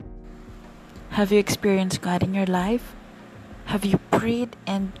Have you experienced God in your life? Have you prayed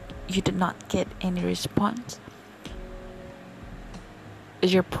and you did not get any response?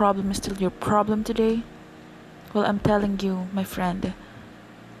 Is your problem still your problem today? Well, I'm telling you, my friend,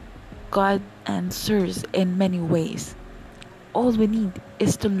 God answers in many ways. All we need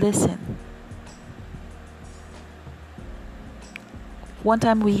is to listen. One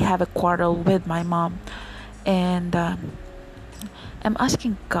time we have a quarrel with my mom, and I'm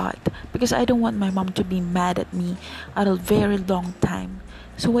asking God because I don't want my mom to be mad at me at a very long time.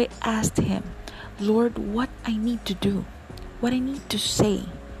 So I asked Him, Lord, what I need to do, what I need to say.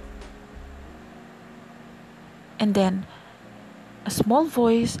 And then a small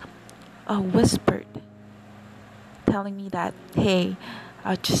voice whispered, telling me that, hey,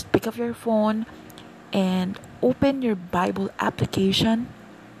 just pick up your phone and open your Bible application.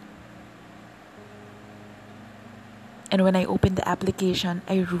 And when I opened the application,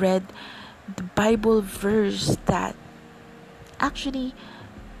 I read the Bible verse that actually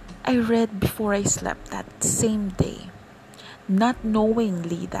I read before I slept that same day, not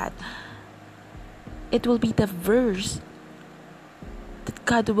knowingly that it will be the verse that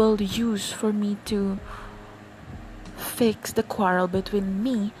God will use for me to fix the quarrel between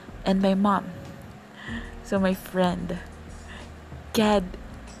me and my mom. So my friend, God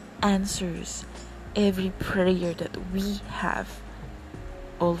answers every prayer that we have.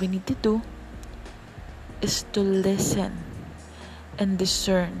 All we need to do is to listen and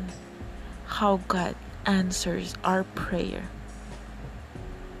discern how God answers our prayer.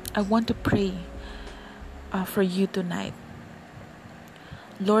 I want to pray for you tonight.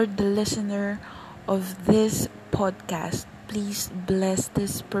 Lord, the listener of this podcast, please bless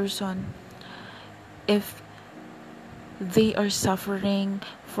this person. If they are suffering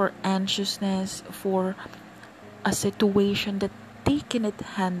for anxiousness, for a situation that they cannot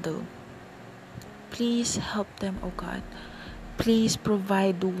handle, please help them, oh God. Please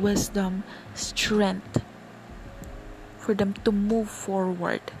provide wisdom, strength for them to move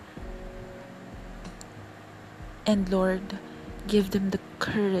forward. And Lord, give them the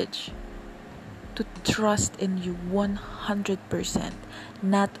courage to trust in you 100%,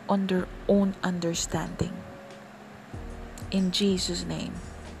 not on their own understanding. In Jesus' name,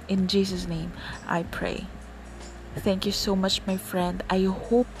 I pray. Thank you so much, my friend. I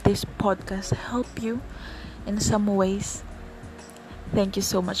hope this podcast helped you in some ways. Thank you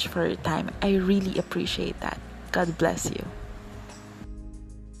so much for your time. I really appreciate that. God bless you.